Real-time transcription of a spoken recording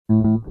Are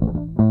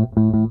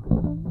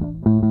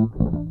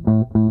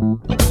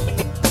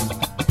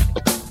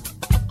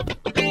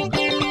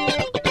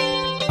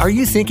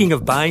you thinking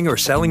of buying or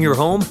selling your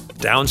home?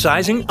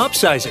 Downsizing?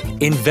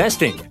 Upsizing?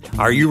 Investing?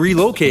 Are you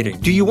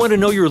relocating? Do you want to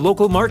know your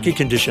local market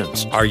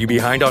conditions? Are you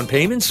behind on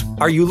payments?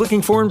 Are you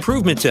looking for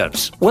improvement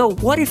tips? Well,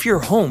 what if your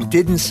home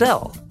didn't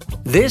sell?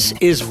 This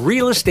is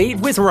Real Estate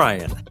with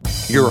Ryan,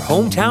 your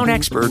hometown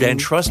expert and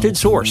trusted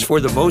source for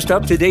the most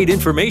up-to-date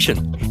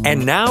information.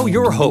 And now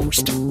your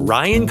host,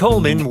 Ryan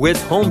Coleman with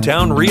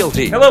Hometown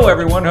Realty. Hello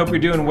everyone, hope you're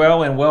doing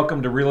well and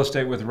welcome to Real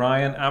Estate with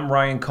Ryan. I'm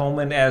Ryan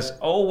Coleman, as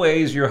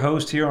always, your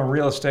host here on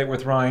Real Estate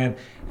with Ryan.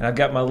 And I've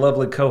got my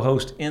lovely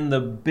co-host in the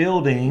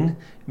building,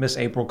 Miss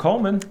April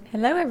Coleman.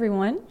 Hello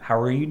everyone. How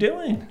are you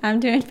doing? I'm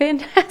doing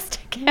fantastic.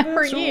 How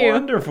are you? It's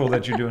wonderful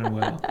that you're doing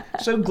well.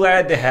 So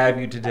glad to have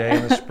you today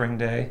on the spring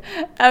day.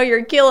 Oh,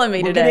 you're killing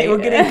me today.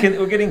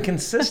 We're getting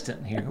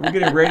consistent here. We're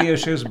getting radio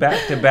shows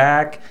back to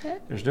back.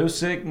 There's no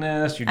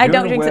sickness. You're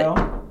doing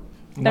well.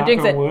 Don't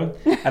jinx it. Wood.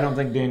 I don't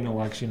think Daniel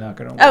likes you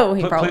knocking on wood. Oh,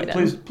 he probably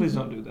does. Please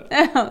don't do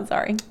that. Oh,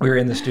 sorry. We're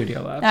in the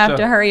studio live. I have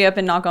to hurry up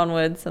and knock on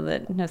wood so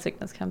that no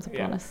sickness comes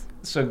upon us.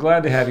 So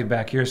glad to have you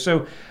back here.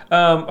 So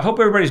hope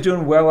everybody's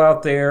doing well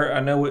out there. I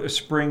know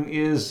spring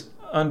is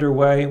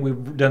underway.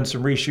 We've done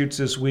some reshoots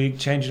this week,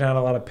 changing out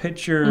a lot of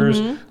pictures,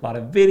 a lot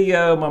of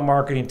video. My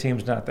marketing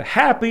team's not the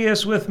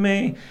happiest with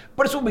me,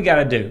 but it's what we got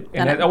to do.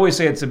 And I always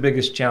say it's the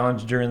biggest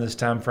challenge during this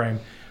time frame,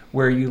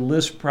 where you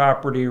list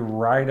property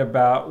right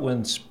about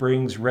when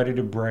spring's ready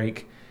to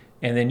break,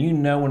 and then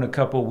in a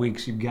couple of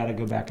weeks you've got to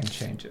go back and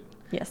change it.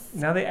 Yes.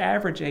 Now the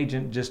average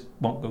agent just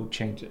won't go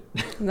change it.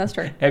 That's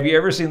true. Have you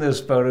ever seen those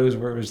photos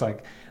where it was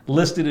like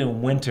listed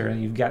in winter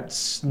and you've got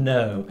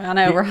snow? I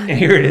know, right? And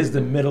here it is,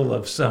 the middle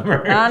of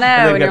summer. I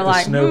know, and you're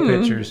like, snow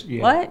pictures.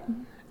 Yeah. What?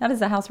 How does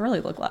the house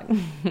really look like?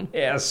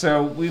 Yeah,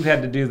 so we've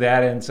had to do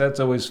that, and so that's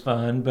always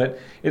fun. But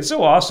it's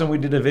so awesome. We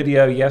did a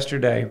video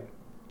yesterday,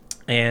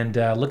 and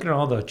looking at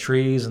all the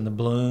trees and the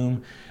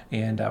bloom,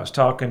 and I was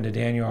talking to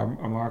Daniel, our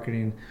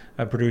marketing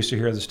producer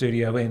here at the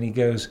studio, and he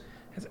goes,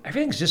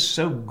 everything's just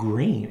so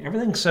green.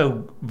 Everything's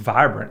so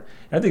vibrant.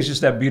 And I think it's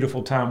just that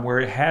beautiful time where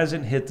it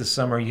hasn't hit the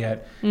summer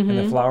yet, and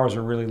the flowers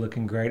are really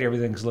looking great.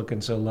 Everything's looking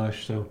so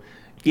lush. So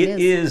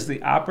it is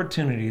the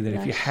opportunity that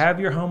if you have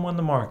your home on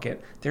the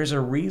market, there's a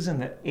reason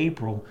that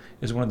April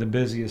is one of the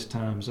busiest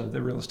times of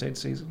the real estate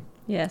season.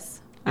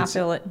 Yes. I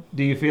feel it.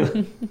 Do you feel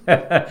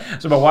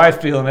it? So my wife's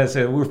feeling it.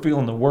 So we're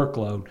feeling the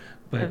workload.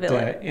 But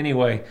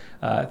anyway,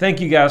 thank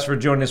you guys for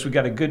joining us. We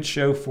got a good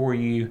show for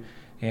you.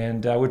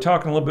 And we're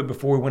talking a little bit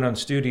before we went on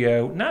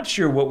studio. Not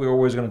sure what we were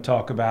always going to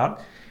talk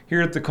about.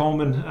 Here at the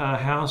Coleman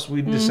house,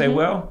 we just say,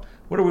 well,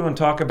 what do we want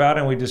to talk about?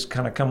 And we just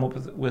kind of come up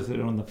with it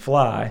on the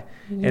fly.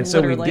 And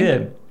so we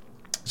did.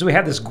 So we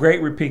had this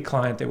great repeat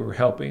client that we were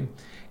helping.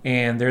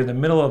 And they're in the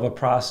middle of a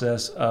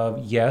process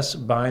of,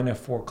 buying a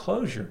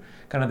foreclosure.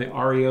 Kind of the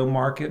REO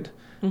market.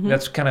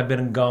 That's kind of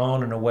been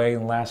gone and away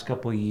in the last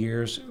couple of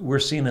years. We're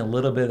seeing a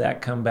little bit of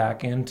that come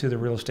back into the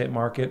real estate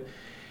market.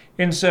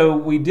 And so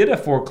we did a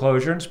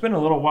foreclosure, and it's been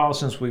a little while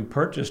since we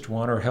purchased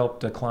one or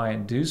helped a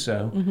client do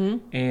so.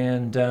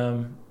 And,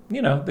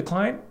 the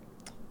client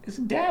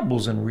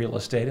dabbles in real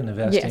estate and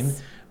investing.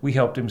 Yes. We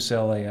helped him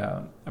sell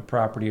a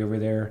property over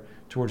there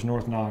towards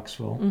North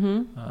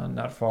Knoxville,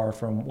 not far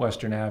from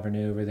Western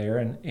Avenue over there.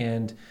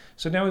 And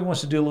so now he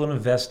wants to do a little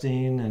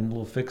investing and a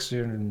little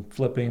fixing and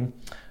flipping.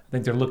 I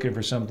think they're looking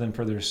for something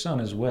for their son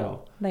as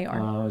well. They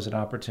are. As an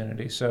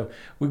opportunity. So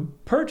we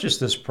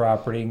purchased this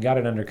property and got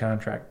it under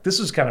contract. This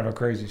is kind of a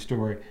crazy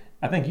story.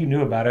 I think you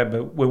knew about it,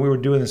 but when we were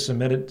doing the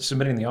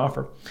submitting the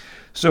offer.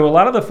 So a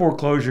lot of the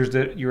foreclosures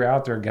that you're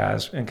out there,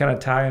 guys, and kind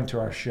of tie into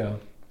our show.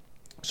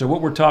 So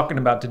what we're talking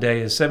about today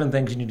is 7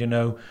 things you need to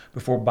know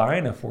before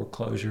buying a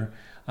foreclosure.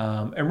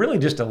 And really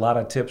just a lot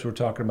of tips. We're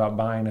talking about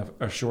buying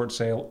a short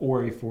sale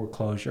or a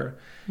foreclosure.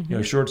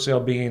 Short sale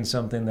being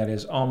something that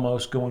is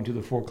almost going to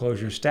the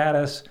foreclosure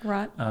status,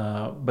 right?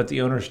 But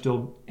the owner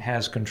still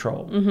has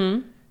control.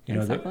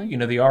 Exactly.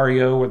 The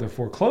REO or the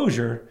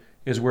foreclosure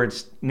is where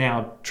it's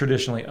now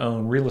traditionally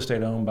owned, real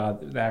estate owned by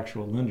the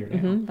actual lender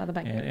now, by the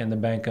bank, and the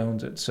bank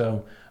owns it.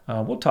 So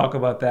we'll talk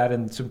about that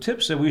and some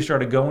tips that we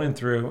started going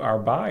through our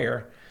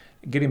buyer,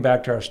 getting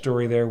back to our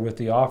story there with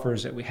the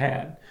offers that we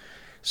had.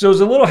 So it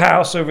was a little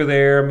house over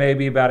there,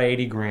 maybe about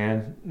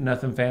 $80,000,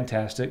 nothing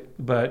fantastic.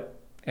 But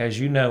as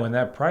you know, in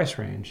that price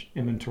range,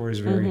 inventory is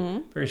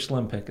very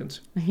slim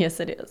pickings. Yes,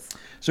 it is.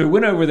 So we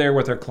went over there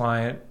with our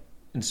client,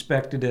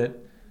 inspected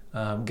it,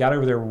 got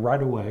over there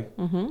right away.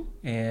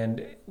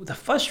 And the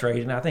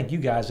frustrating, I think you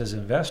guys as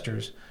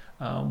investors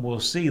will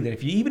see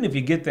that even if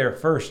you get there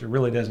first, it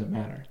really doesn't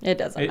matter. It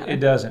doesn't matter. It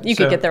doesn't. You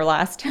could get there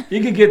last.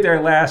 You could get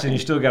there last and you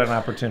still got an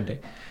opportunity.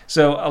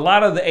 So a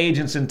lot of the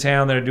agents in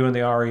town that are doing the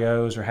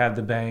REOs or have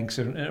the banks,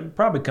 and it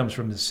probably comes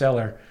from the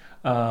seller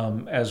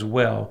as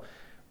well.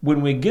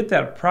 When we get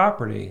that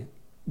property,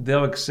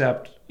 they'll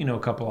accept, a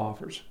couple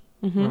offers.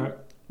 Right?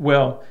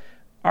 Well,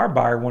 our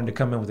buyer wanted to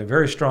come in with a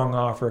very strong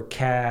offer,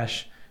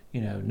 cash,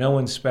 no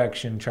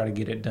inspection, try to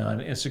get it done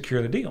and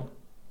secure the deal.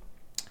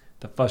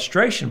 The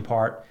frustration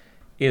part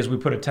is we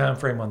put a time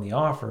frame on the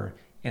offer,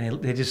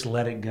 and they just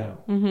let it go.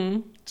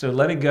 Mm-hmm. So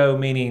let it go,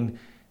 meaning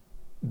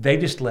they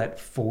just let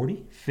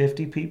 40,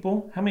 50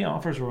 people. How many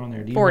offers were on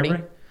there? Do you 40.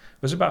 remember?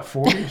 Was it about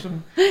 40 or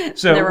something?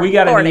 So we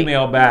got 40. An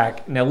email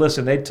back. Now,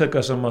 listen, they took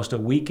us almost a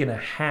week and a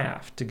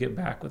half to get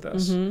back with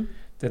us. Mm-hmm.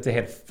 That they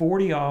had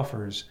 40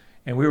 offers,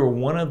 and we were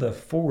one of the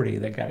 40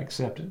 that got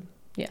accepted.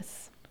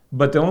 Yes.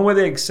 But the only way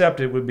they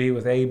accepted would be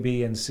with A,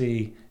 B, and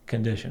C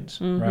conditions,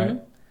 mm-hmm.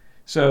 right?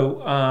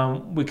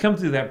 So we come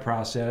through that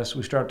process.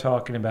 We start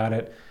talking about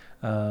it.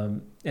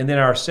 And then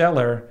our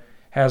seller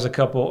has a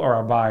couple, or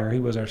our buyer, he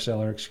was our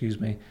seller,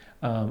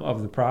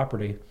 of the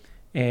property,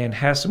 and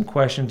has some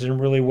questions and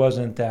really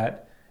wasn't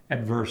that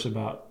adverse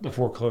about the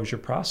foreclosure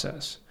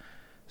process.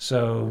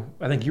 So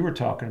I think you were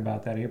talking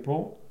about that,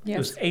 April. Yes. It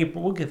was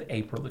April. We'll give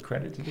April the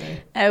credit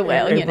today. Oh,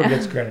 well, April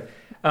gets credit.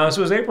 So it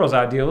was April's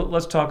idea.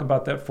 Let's talk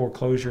about that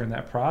foreclosure and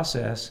that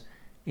process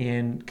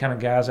and kind of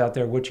guys out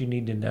there, what you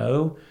need to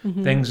know,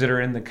 mm-hmm. things that are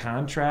in the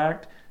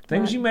contract,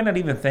 things you may not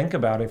even think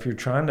about if you're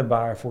trying to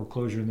buy a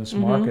foreclosure in this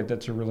mm-hmm. market.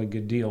 That's a really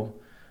good deal.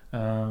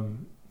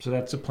 So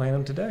that's the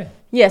plan today.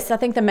 Yes, I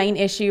think the main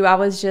issue, I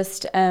was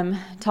just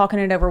talking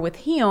it over with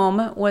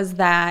him, was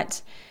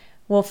that,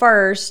 well,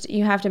 first,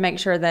 you have to make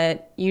sure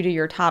that you do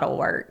your title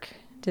work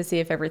to see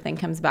if everything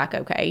comes back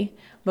okay.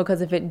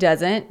 Because if it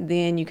doesn't,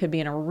 then you could be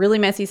in a really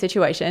messy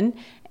situation.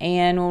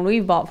 And when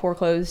we've bought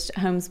foreclosed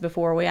homes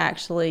before, we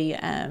actually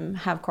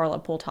have Carla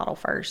pull title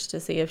first to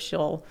see if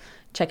she'll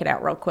check it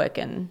out real quick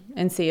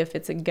and see if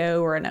it's a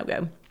go or a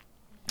no-go.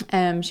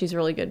 She's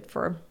really good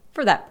for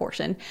that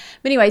portion.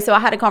 But anyway, so I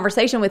had a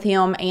conversation with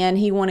him, and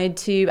he wanted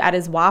to add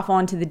his wife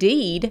onto the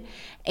deed,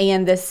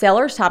 and the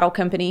seller's title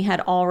company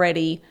had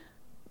already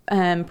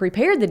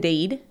prepared the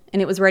deed,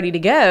 and it was ready to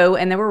go,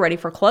 and they were ready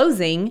for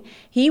closing.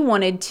 He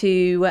wanted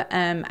to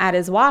add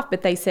his wife,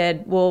 but they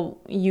said, well,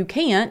 you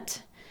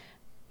can't.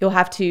 You'll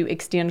have to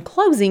extend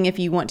closing if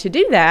you want to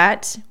do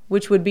that,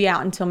 which would be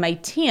out until May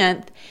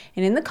 10th.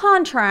 And in the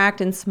contract,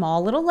 in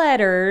small little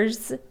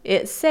letters,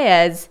 it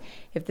says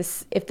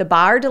if the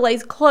buyer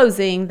delays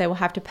closing, they will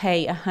have to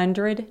pay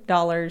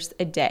 $100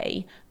 a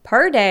day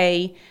per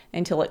day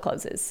until it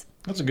closes.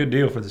 That's a good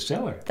deal for the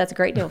seller. That's a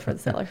great deal for the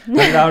seller.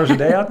 $100 a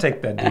day, I'll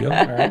take that deal.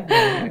 All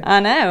right. I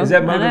know. Is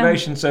that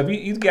motivation? So if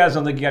you guys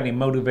don't think you got any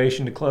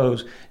motivation to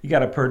close, you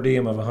got a per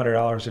diem of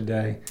 $100 a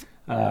day.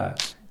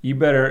 You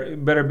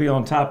better be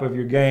on top of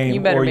your game,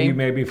 you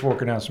may be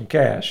forking out some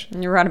cash.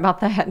 You're right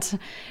about that.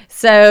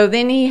 So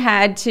then he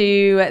had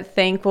to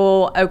think,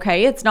 well,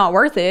 okay, it's not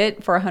worth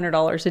it for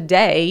 $100 a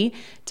day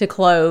to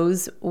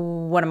close.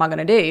 What am I going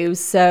to do?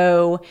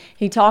 So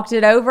he talked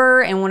it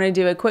over and wanted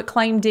to do a quick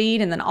claim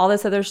deed, and then all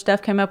this other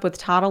stuff came up with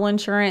title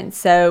insurance.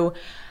 So,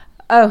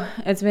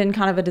 it's been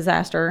kind of a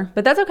disaster,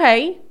 but that's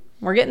okay.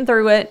 We're getting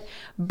through it.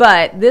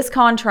 But this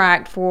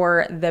contract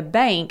for the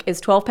bank is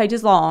 12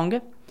 pages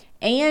long.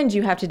 And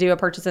you have to do a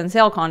purchase and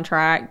sale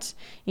contract,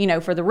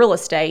 for the real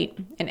estate.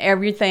 And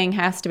everything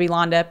has to be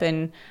lined up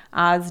and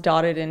I's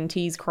dotted and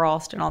T's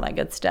crossed and all that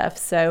good stuff.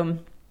 So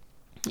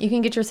you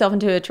can get yourself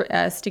into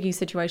a sticky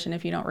situation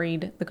if you don't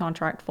read the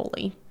contract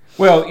fully.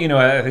 Well,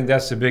 I think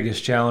that's the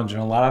biggest challenge in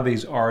a lot of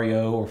these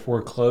REO or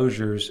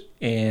foreclosures.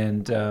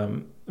 And I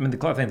think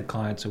the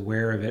client's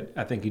aware of it.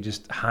 I think he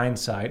just,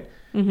 hindsight,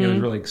 mm-hmm. He was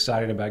really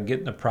excited about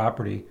getting the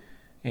property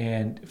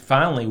and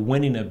finally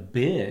winning a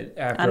bid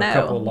after a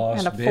couple of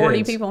lost bids.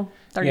 40 people,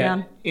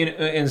 39. Yeah,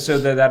 and so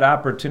that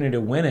opportunity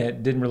to win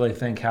it, didn't really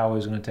think how he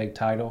was going to take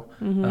title.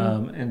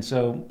 Mm-hmm. And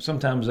so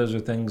sometimes those are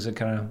things that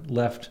kind of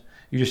left,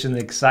 you're just in the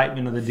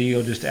excitement of the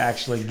deal just to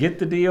actually get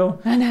the deal.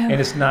 I know. And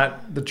it's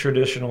not the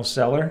traditional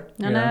seller.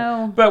 I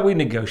know. But we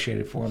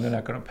negotiated for them. They're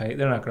not going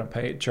to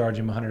pay. Charge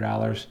him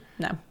 $100.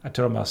 No. I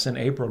told them I'll send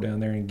April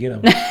down there and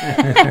get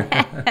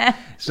them.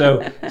 So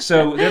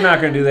they're not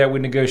going to do that. We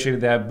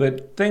negotiated that.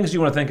 But things you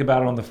want to think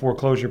about on the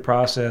foreclosure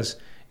process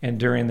and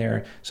during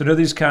there. So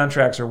these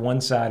contracts are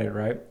one-sided,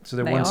 right? So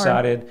they're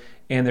one-sided,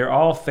 and they're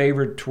all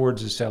favored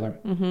towards the seller.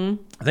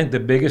 Mm-hmm. I think the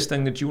biggest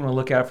thing that you want to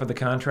look at for the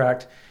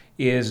contract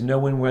is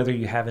knowing whether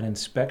you have an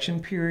inspection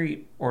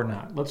period or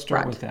not. Let's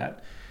start with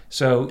that.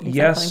 So exactly.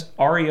 Yes,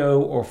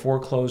 REO or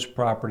foreclosed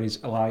properties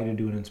allow you to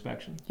do an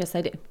inspection. Yes,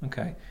 they do.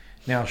 Okay.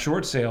 Now,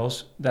 short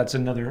sales, that's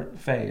another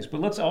phase, but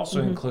let's also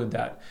mm-hmm. include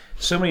that.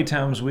 So many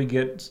times we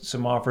get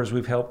some offers,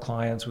 we've helped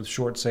clients with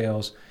short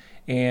sales.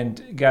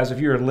 And guys, if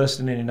you're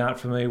listening and not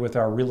familiar with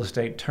our real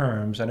estate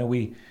terms, I know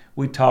we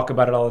talk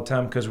about it all the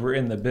time because we're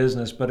in the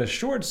business, but a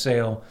short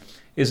sale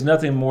is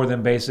nothing more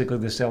than basically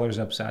the seller's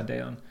upside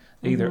down.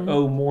 They either mm-hmm.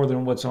 owe more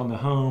than what's on the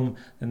home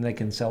than they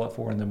can sell it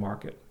for in the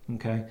market.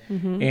 Okay.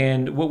 Mm-hmm.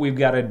 And what we've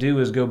got to do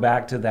is go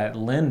back to that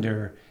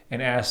lender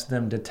and ask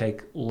them to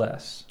take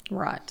less.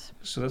 Right.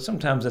 So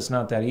sometimes that's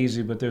not that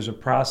easy, but there's a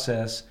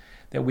process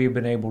that we've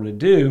been able to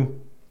do,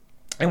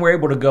 and we're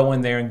able to go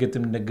in there and get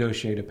them to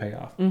negotiate a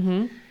payoff.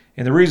 Mm-hmm.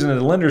 And the reason that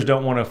the lenders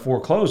don't want to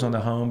foreclose on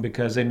the home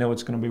because they know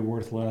it's going to be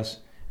worth less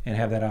and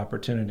have that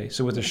opportunity.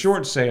 So with a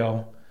short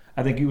sale,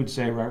 I think you would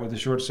say, right, with a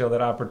short sale,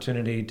 that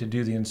opportunity to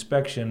do the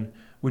inspection,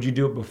 would you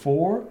do it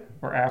before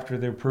or after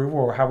the approval,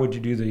 or how would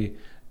you do the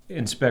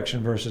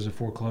inspection versus a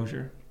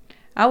foreclosure?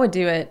 I would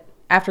do it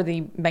after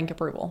the bank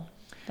approval.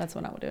 That's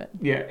when I would do it.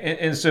 Yeah,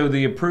 and so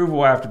the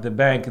approval after the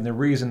bank, and the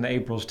reason that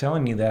April's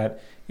telling you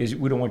that is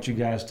we don't want you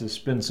guys to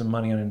spend some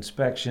money on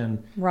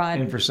inspection, right?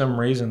 And for some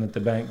reason that the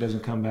bank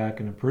doesn't come back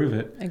and approve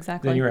it,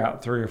 exactly. Then you're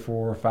out $300 or $400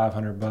 or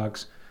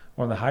 $500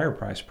 on the higher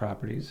price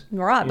properties,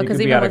 right? Because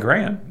you could be out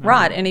 $1,000,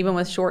 right? And even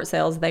with short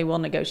sales, they will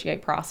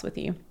negotiate price with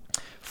you.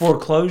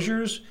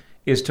 Foreclosures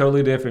is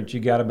totally different.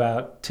 You got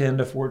about 10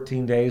 to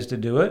 14 days to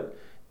do it,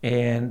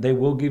 and they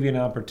will give you an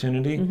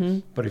opportunity. Mm-hmm.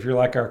 But if you're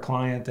like our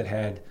client that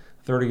had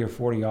 30 or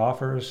 40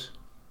 offers,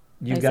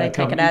 you've got to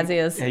take it as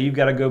is. Yeah, you've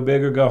got to go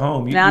big or go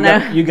home. You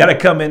got to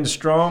come in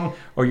strong,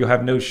 or you'll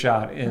have no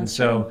shot. And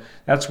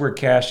that's where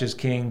cash is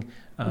king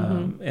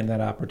in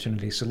that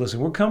opportunity. So listen,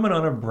 we're coming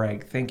on a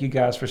break. Thank you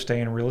guys for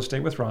staying in Real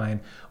Estate with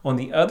Ryan. On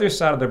the other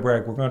side of the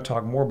break, we're going to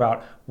talk more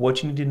about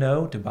what you need to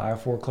know to buy a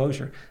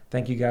foreclosure.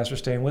 Thank you guys for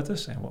staying with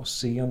us, and we'll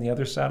see you on the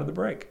other side of the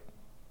break.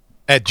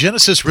 At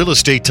Genesis Real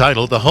Estate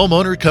Title, the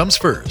homeowner comes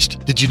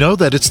first. Did you know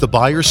that it's the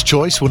buyer's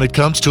choice when it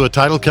comes to a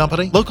title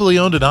company? Locally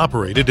owned and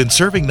operated and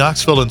serving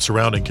Knoxville and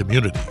surrounding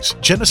communities,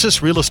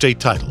 Genesis Real Estate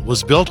Title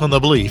was built on the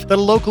belief that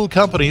a local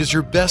company is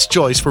your best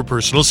choice for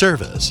personal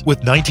service.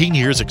 With 19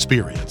 years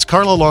experience,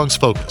 Carla Long's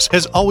focus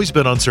has always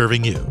been on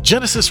serving you.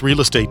 Genesis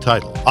Real Estate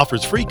Title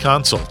offers free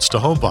consults to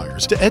home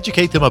buyers to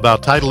educate them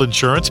about title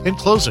insurance and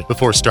closing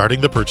before starting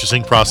the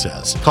purchasing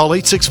process. Call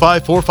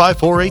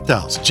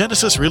 865-454-8000.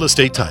 Genesis Real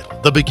Estate Title,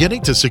 the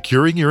beginning to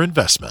securing your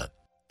investment.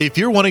 If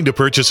you're wanting to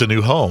purchase a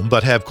new home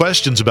but have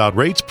questions about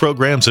rates,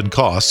 programs, and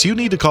costs, you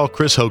need to call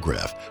Chris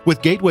Hograff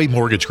with Gateway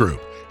Mortgage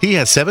Group. He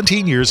has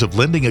 17 years of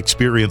lending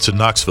experience in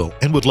Knoxville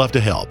and would love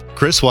to help.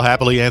 Chris will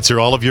happily answer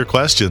all of your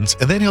questions,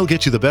 and then he'll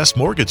get you the best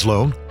mortgage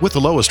loan with the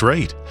lowest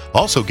rate.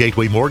 Also,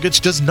 Gateway Mortgage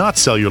does not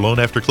sell your loan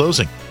after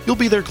closing. You'll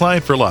be their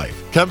client for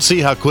life. Come see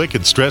how quick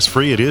and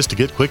stress-free it is to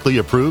get quickly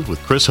approved with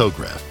Chris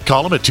Hograff.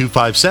 Call him at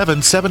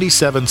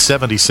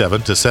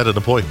 257-7777 to set an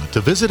appointment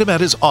to visit him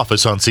at his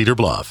office on Cedar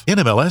Bluff.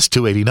 NMLS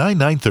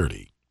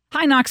 289930.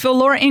 Hi, Knoxville.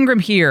 Laura Ingram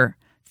here.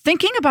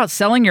 Thinking about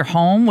selling your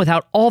home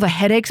without all the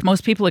headaches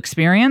most people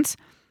experience?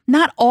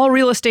 Not all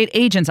real estate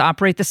agents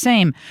operate the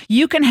same.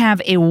 You can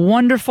have a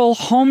wonderful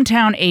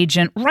hometown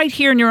agent right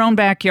here in your own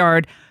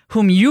backyard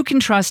whom you can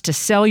trust to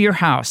sell your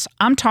house.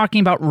 I'm talking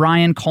about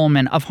Ryan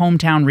Coleman of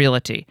Hometown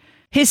Realty.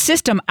 His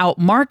system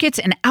outmarkets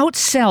and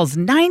outsells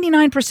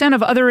 99%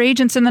 of other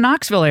agents in the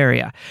Knoxville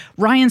area.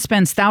 Ryan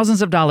spends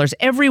thousands of dollars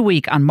every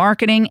week on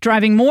marketing,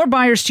 driving more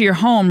buyers to your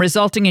home,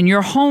 resulting in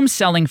your home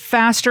selling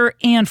faster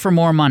and for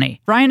more money.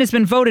 Ryan has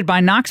been voted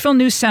by Knoxville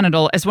News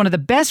Sentinel as one of the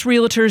best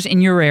realtors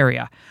in your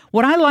area.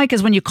 What I like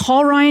is when you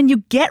call Ryan, you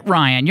get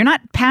Ryan. You're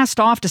not passed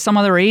off to some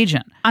other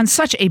agent. On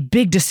such a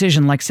big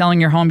decision like selling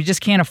your home, you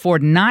just can't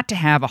afford not to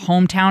have a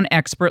hometown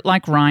expert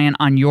like Ryan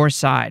on your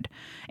side.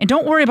 And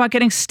don't worry about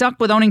getting stuck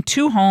with owning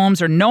 2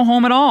 homes or no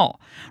home at all.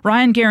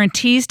 Ryan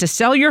guarantees to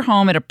sell your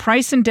home at a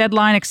price and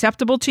deadline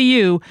acceptable to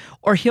you,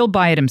 or he'll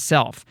buy it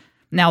himself.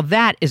 Now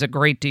that is a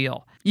great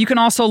deal. You can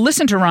also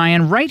listen to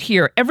Ryan right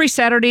here every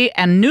Saturday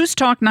at News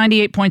Talk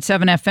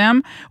 98.7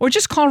 FM, or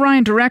just call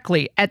Ryan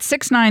directly at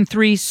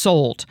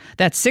 693-SOLD.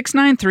 That's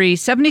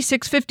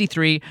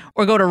 693-7653,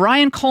 or go to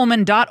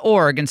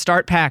ryancoleman.org and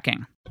start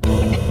packing.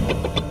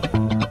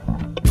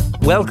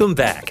 Welcome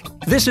back.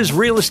 This is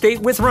Real Estate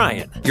with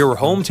Ryan, your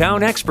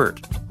hometown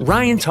expert.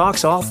 Ryan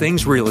talks all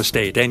things real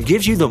estate and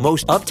gives you the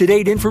most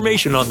up-to-date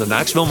information on the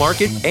Knoxville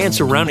market and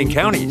surrounding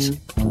counties.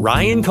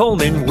 Ryan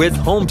Coleman with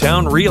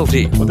Hometown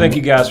Realty. Well, thank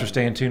you guys for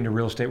staying tuned to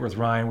Real Estate with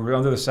Ryan. We were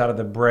on the other side of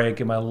the break,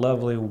 and my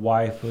lovely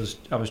wife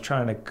I was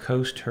trying to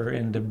coast her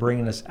into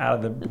bringing us out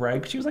of the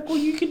break. She was like, well,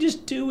 you could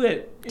just do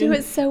it. Do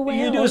it so well.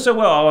 You do it so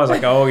well. I was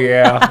like, oh,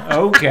 yeah.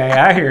 Okay,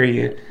 I hear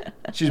you.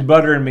 She's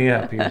buttering me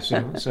up here, so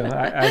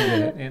I get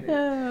it.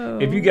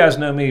 And if you guys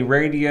know me,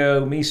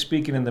 radio, me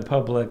speaking in the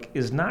public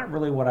is not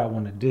really what I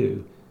want to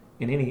do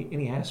in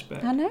any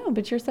aspect. I know,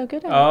 but you're so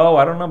good at it. Oh,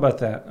 I don't know about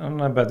that.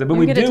 But you're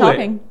we good do at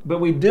talking. it. But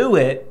we do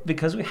it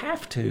because we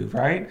have to,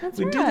 right? That's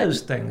we right. do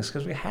those things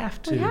because we have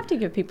to. We have to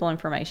give people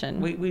information.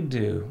 We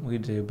do.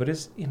 But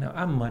it's,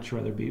 I'd much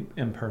rather be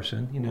in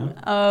person,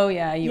 Oh,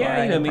 yeah, you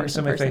are. Yeah, meeting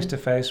somebody face to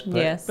face.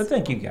 Yes. But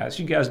thank you guys.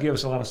 You guys give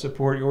us a lot of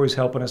support. You're always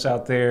helping us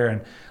out there, and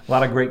a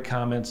lot of great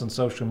comments on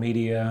social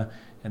media.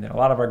 And then a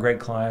lot of our great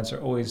clients are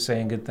always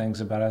saying good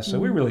things about us. So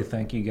we really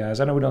thank you guys.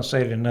 I know we don't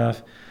say it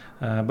enough,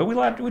 but we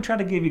try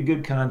to give you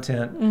good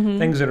content,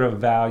 things that are of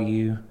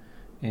value.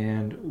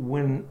 And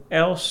when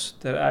else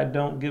that I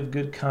don't give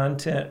good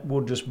content,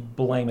 we'll just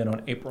blame it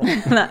on April.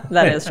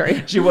 That is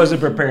true. She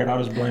wasn't prepared.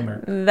 I'll just blame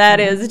her. That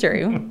is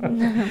true.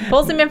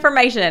 Pull some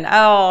information.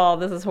 Oh,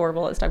 this is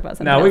horrible. Let's talk about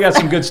something else. We got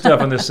some good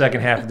stuff in the second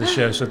half of the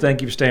show, so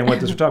thank you for staying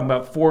with us. We're talking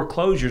about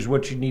foreclosures,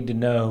 what you need to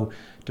know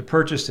to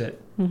purchase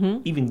it,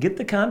 even get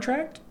the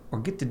contract or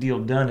get the deal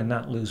done and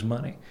not lose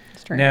money.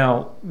 true.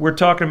 Now, we're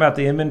talking about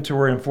the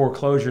inventory and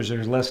foreclosures.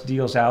 There's less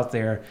deals out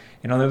there.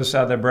 And on the other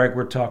side of the break,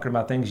 we're talking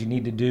about things you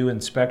need to do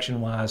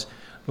inspection-wise,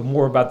 but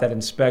more about that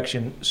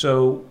inspection.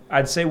 So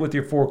I'd say with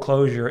your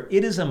foreclosure,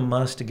 it is a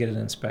must to get an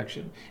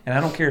inspection. And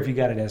I don't care if you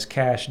got it as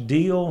cash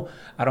deal.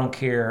 I don't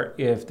care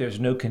if there's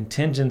no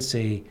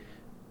contingency.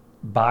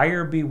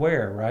 Buyer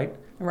beware, right?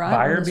 Right.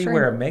 Buyer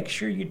beware. True. Make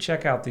sure you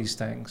check out these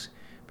things.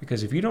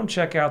 Because if you don't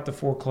check out the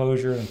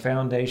foreclosure and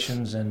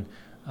foundations, and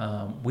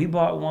we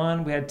bought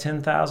one, we had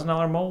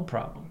 $10,000 mold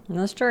problem.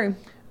 That's true.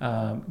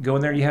 Go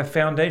in there, you have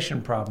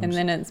foundation problems.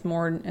 And then it's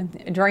more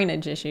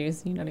drainage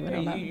issues. You don't even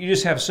know about. You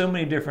just have so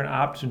many different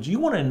options. You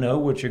want to know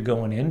what you're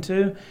going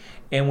into.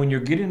 And when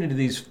you're getting into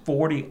these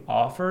 40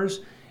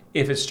 offers,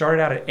 if it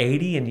started out at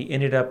 80 and you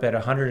ended up at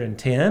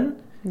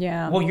 110,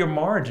 well, your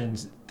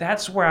margins,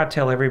 that's where I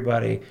tell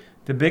everybody,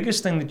 the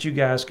biggest thing that you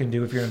guys can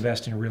do if you're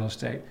investing in real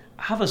estate,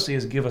 obviously,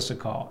 is give us a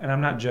call. And I'm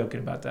not joking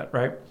about that,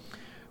 right?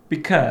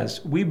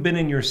 Because we've been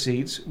in your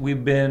seats.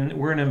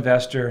 We're an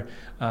investor,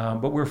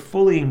 but we're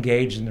fully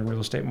engaged in the real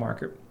estate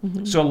market.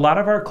 Mm-hmm. So a lot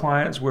of our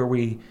clients where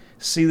we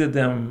see that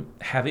them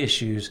have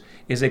issues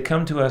is they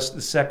come to us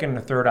the second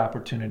or third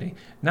opportunity.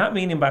 Not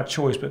meaning by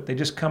choice, but they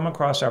just come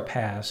across our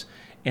paths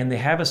and they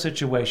have a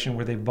situation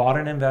where they bought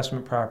an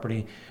investment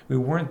property. We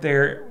weren't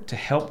there to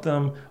help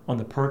them on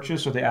the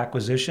purchase or the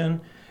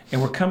acquisition.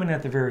 And we're coming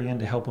at the very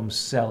end to help them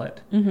sell it.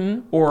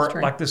 Mm-hmm. Or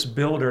like this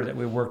builder that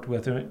we worked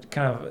with,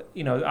 kind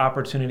of,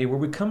 opportunity where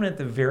we come in at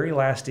the very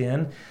last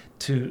end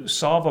to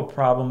solve a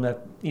problem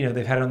that,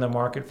 they've had on the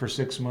market for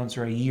 6 months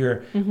or a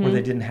year where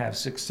they didn't have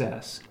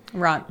success.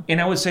 Right.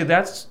 And I would say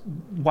that's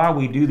why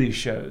we do these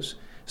shows.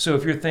 So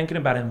if you're thinking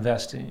about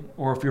investing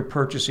or if you're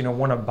purchasing or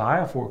want to buy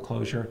a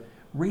foreclosure,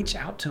 reach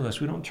out to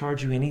us. We don't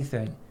charge you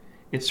anything.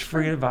 It's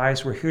free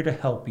advice. We're here to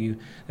help you.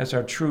 That's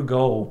our true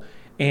goal.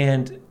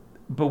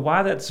 But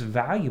why that's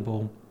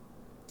valuable,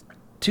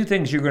 two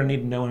things you're going to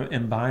need to know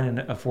in buying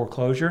a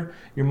foreclosure.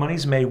 Your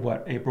money's made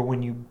what, April,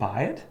 when you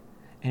buy it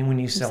and when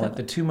you sell it,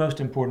 the two most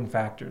important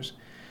factors.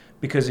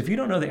 Because if you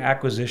don't know the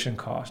acquisition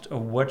cost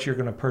of what you're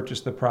going to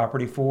purchase the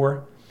property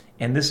for,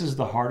 and this is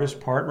the hardest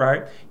part,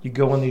 right? You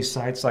go on these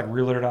sites like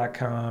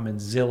Realtor.com and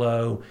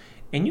Zillow,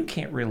 and you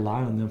can't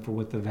rely on them for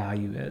what the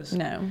value is.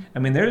 No. I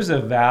mean, there's a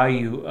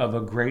value of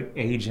a great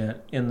agent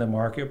in the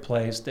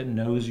marketplace that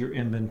knows your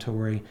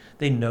inventory.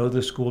 They know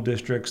the school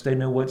districts. They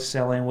know what's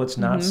selling, what's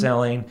not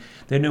selling.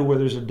 They know where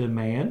there's a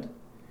demand.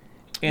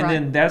 And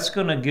then that's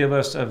going to give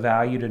us a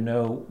value to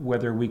know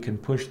whether we can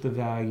push the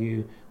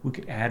value, we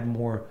could add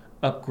more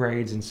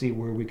upgrades and see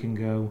where we can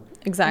go.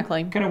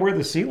 Exactly. Kind of where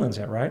the ceiling's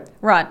at, right?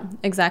 Right,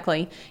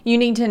 exactly. You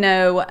need to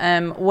know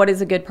what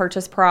is a good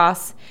purchase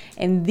price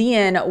and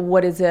then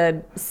what is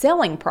a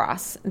selling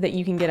price that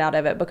you can get out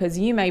of it, because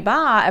you may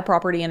buy a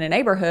property in a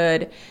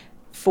neighborhood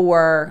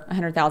for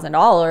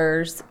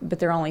 $100,000, but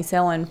they're only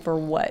selling for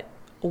what?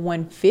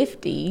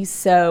 $150.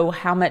 So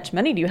how much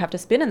money do you have to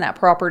spend in that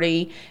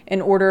property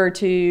in order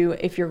to,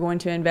 if you're going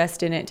to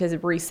invest in it to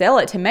resell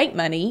it to make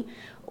money,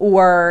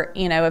 or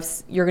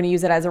if you're going to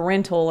use it as a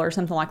rental or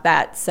something like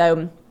that.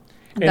 So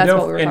that's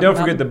what we were talking about. And don't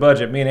forget the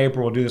budget. Me and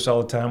April will do this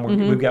all the time.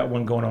 We've got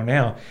one going on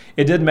now.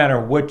 It doesn't matter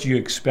what you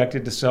expect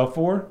it to sell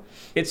for.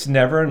 It's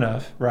never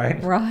enough,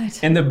 right? Right.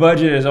 And the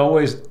budget is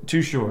always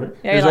too short.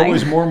 Yeah, there's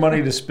always more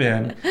money to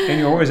spend. And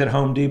you're always at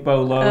Home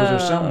Depot, Lowe's, or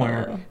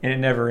somewhere. And it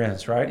never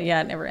ends, right?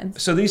 Yeah, it never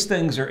ends. So these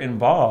things are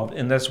involved.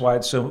 And that's why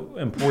it's so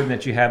important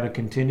that you have a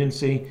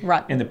contingency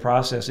in the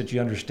process, that you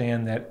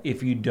understand that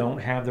if you don't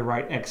have the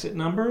right exit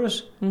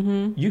numbers,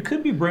 you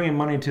could be bringing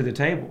money to the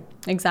table.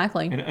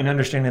 Exactly. And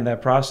understanding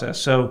that process.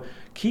 So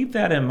keep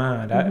that in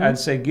mind. I'd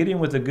say get in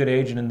with a good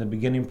agent in the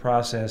beginning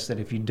process, that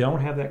if you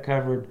don't have that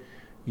covered,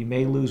 you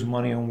may lose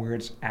money on where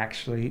it's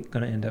actually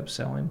going to end up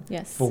selling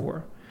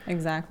for.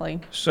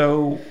 Exactly.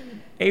 So,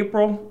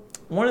 April,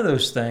 one of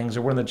those things,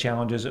 or one of the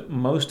challenges that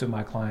most of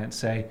my clients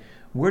say,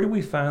 where do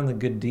we find the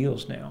good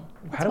deals now?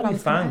 How do we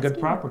find good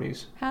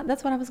properties?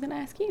 That's what I was going to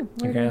ask you.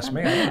 You're going to ask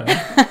me? I don't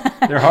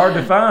know. They're hard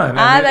to find.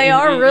 They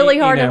are really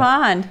hard to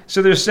find.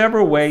 So there's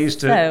several ways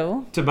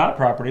to buy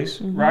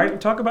properties,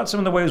 right? Talk about some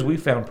of the ways we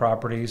found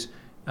properties.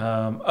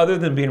 Other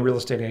than being real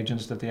estate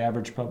agents, that the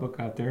average public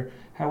out there,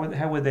 how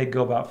would they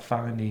go about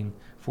finding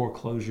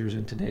foreclosures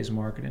in today's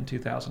market in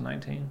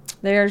 2019?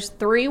 There's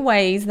 3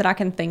 ways that I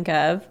can think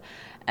of.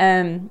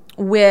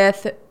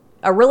 With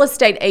a real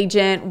estate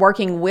agent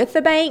working with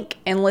the bank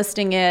and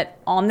listing it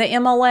on the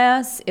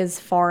MLS is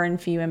far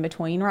and few in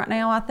between right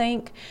now, I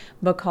think,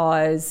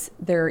 because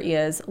there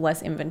is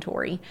less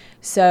inventory.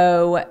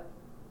 So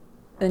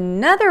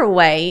another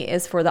way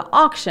is for the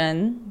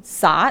auction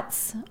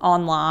sites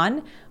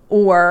online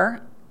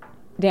or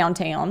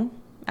downtown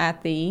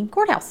at the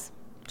courthouse.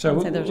 So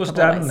let's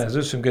dive into this.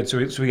 There's some good. So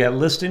we got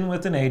listing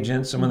with an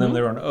agent. Some of them,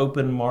 they're on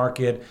open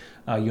market.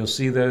 You'll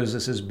see those.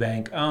 This is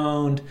bank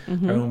owned,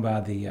 owned by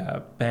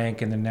the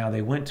bank. And then now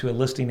they went to a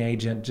listing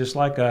agent just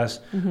like us,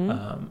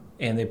 and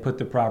they put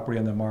the property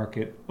on the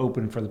market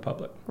open for the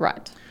public.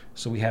 Right.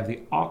 So we have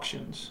the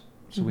auctions.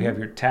 So we have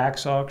your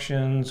tax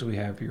auctions. We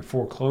have your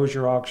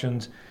foreclosure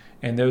auctions.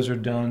 and those are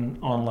done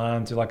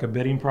online through like a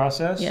bidding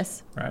process.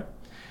 Yes. Right.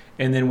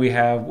 And then we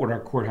have what are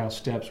courthouse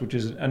steps, which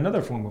is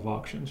another form of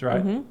auctions,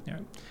 right? Yeah.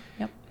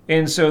 Yep.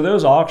 And so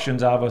those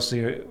auctions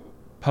obviously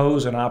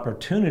pose an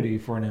opportunity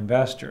for an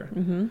investor.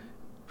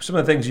 Some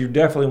of the things you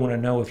definitely want to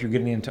know if you're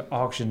getting into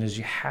auction is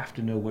you have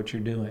to know what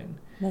you're doing.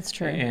 That's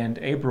true. And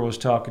April was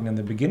talking in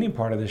the beginning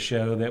part of the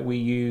show that we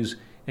use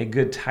a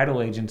good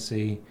title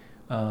agency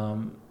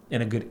and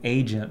a good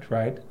agent,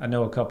 right? I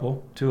know a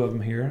couple, 2 of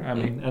them here. I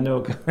mean, I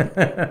know.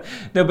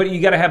 No, but you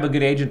got to have a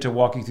good agent to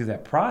walk you through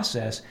that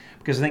process,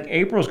 because I think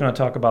April's going to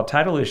talk about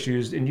title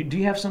issues. And do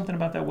you have something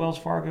about that Wells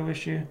Fargo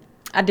issue?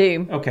 I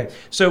do. Okay.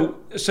 So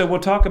we'll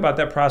talk about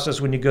that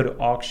process when you go to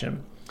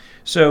auction.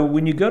 So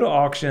when you go to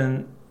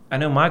auction, I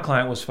know my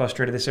client was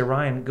frustrated. They said,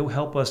 Ryan, go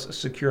help us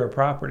secure a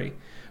property.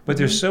 But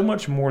there's so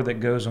much more that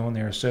goes on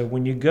there. So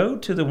when you go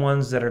to the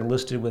ones that are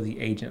listed with the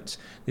agents,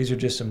 these are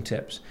just some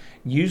tips.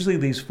 Usually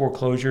these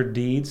foreclosure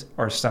deeds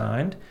are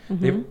signed.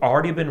 They've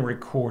already been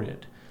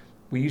recorded.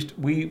 We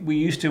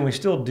used to, and we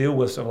still deal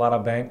with a lot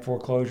of bank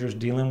foreclosures,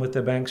 dealing with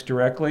the banks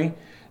directly.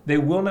 They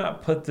will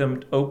not put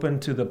them open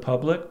to the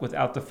public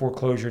without the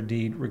foreclosure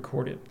deed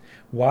recorded.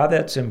 Why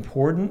that's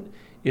important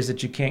is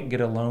that you can't get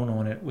a loan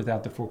on it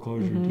without the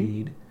foreclosure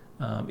deed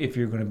if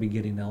you're going to be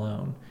getting a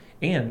loan.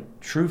 And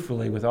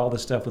truthfully, with all the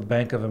stuff with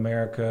Bank of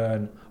America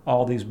and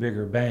all these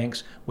bigger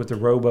banks with the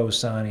robo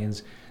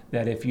signings,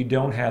 that if you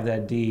don't have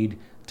that deed,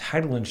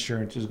 title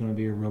insurance is going to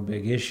be a real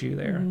big issue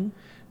there.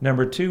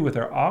 Number 2, with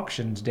our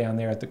auctions down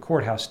there at the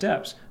courthouse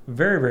steps,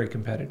 very, very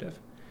competitive.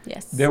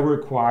 Yes. They'll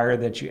require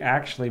that you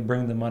actually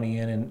bring the money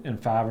in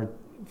 5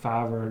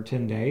 or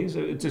 10 days.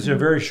 It's a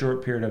very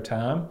short period of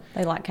time.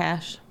 They like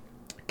cash.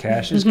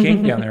 Cash is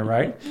king down there,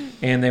 right?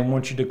 And they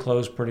want you to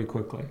close pretty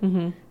quickly.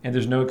 And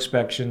there's no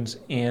inspections.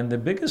 And the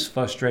biggest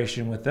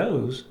frustration with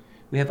those,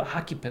 we have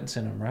occupants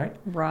in them, right?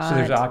 Right. So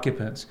there's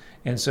occupants.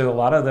 And so a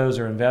lot of those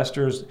are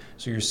investors.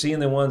 So you're seeing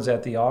the ones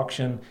at the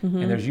auction,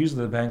 and there's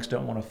usually the banks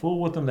don't want to fool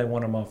with them. They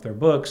want them off their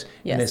books,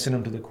 and they send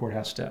them to the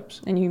courthouse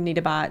steps. And you need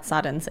to buy it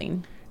sight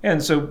unseen.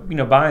 And so,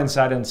 buying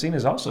sight unseen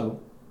is also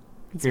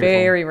It's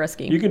very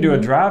risky. You can do a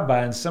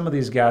drive-by, and some of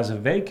these guys have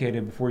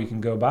vacated before you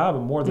can go by, but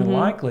more than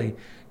likely,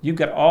 you've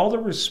got all the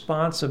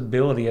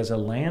responsibility as a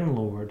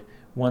landlord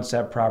once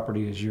that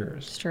property is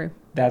yours. It's true.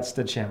 That's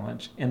the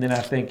challenge. And then I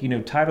think,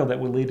 title that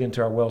would lead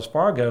into our Wells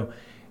Fargo,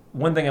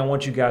 one thing I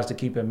want you guys to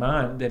keep in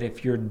mind, that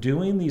if you're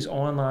doing these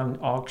online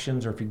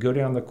auctions or if you go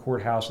down the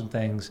courthouse and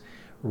things,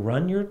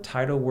 run your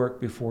title work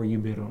before you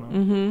bid on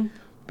them.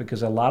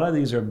 Because a lot of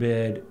these are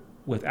bid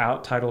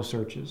without title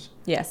searches.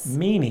 Yes.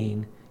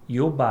 Meaning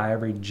you'll buy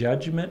every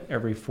judgment,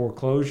 every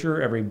foreclosure,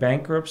 every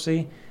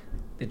bankruptcy,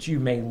 that you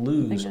may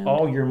lose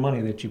all your money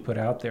that you put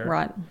out there.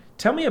 Right.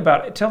 Tell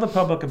the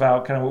public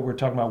about kind of what we're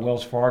talking about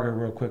Wells Fargo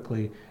real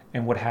quickly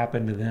and what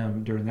happened to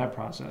them during that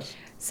process.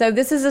 So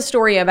this is a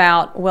story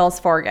about Wells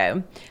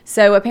Fargo.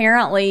 So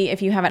apparently,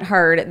 if you haven't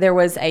heard, there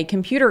was a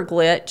computer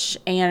glitch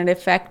and it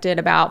affected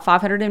about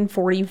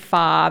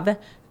 545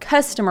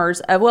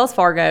 customers of Wells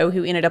Fargo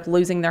who ended up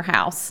losing their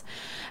house.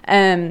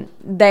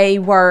 They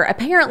were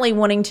apparently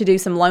wanting to do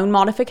some loan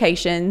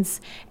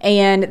modifications,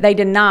 and they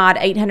denied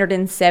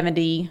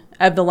 870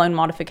 of the loan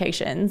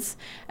modifications,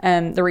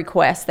 the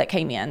requests that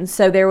came in.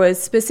 So there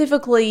was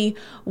specifically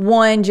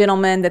one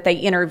gentleman that they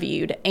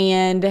interviewed,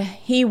 and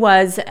he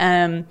was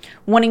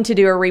wanting to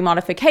do a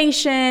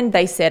remodification.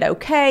 They said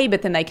okay,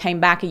 but then they came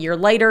back a year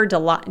later,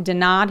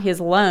 denied his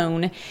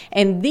loan,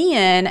 and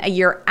then a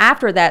year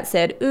after that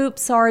said,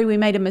 oops, sorry, we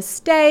made a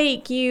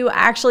mistake. You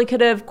actually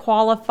could have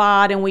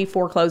qualified, and we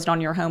foreclosed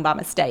on your home by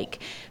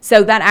mistake.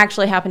 So that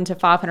actually happened to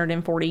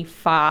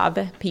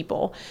 545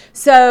 people.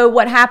 So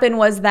what happened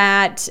was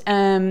that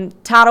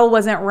title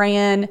wasn't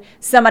ran,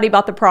 somebody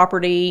bought the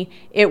property,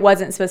 it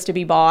wasn't supposed to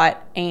be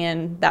bought,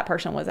 and that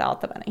person was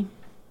out the money.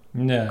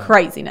 No.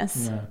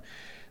 Craziness. No.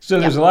 So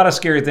there's a lot of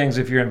scary things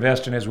if you're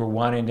investing as we're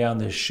winding down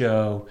this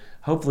show.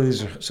 Hopefully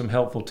these are some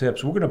helpful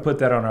tips. We're going to put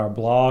that on our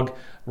blog,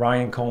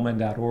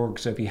 ryancoleman.org.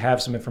 So if you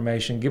have some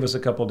information, give us a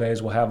couple of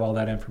days. We'll have all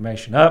that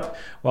information up.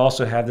 We'll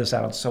also have this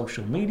out on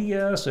social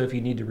media, so if you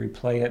need to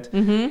replay it.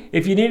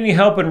 If you need any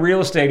help in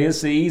real estate,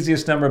 it's the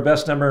easiest number,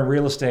 best number in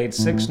real estate,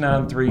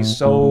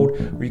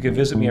 693-SOLD, or you can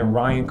visit me at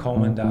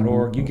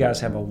ryancoleman.org. You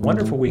guys have a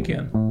wonderful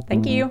weekend.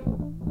 Thank you.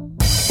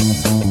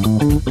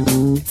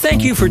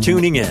 Thank you for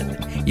tuning in.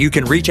 You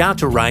can reach out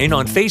to Ryan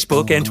on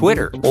Facebook and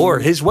Twitter or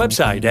his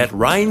website at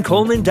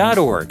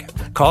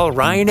ryancoleman.org. Call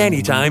Ryan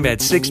anytime at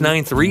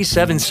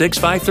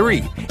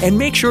 693-7653 and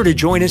make sure to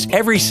join us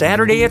every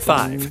Saturday at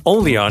 5,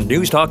 only on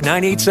News Talk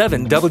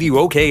 987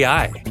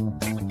 WOKI.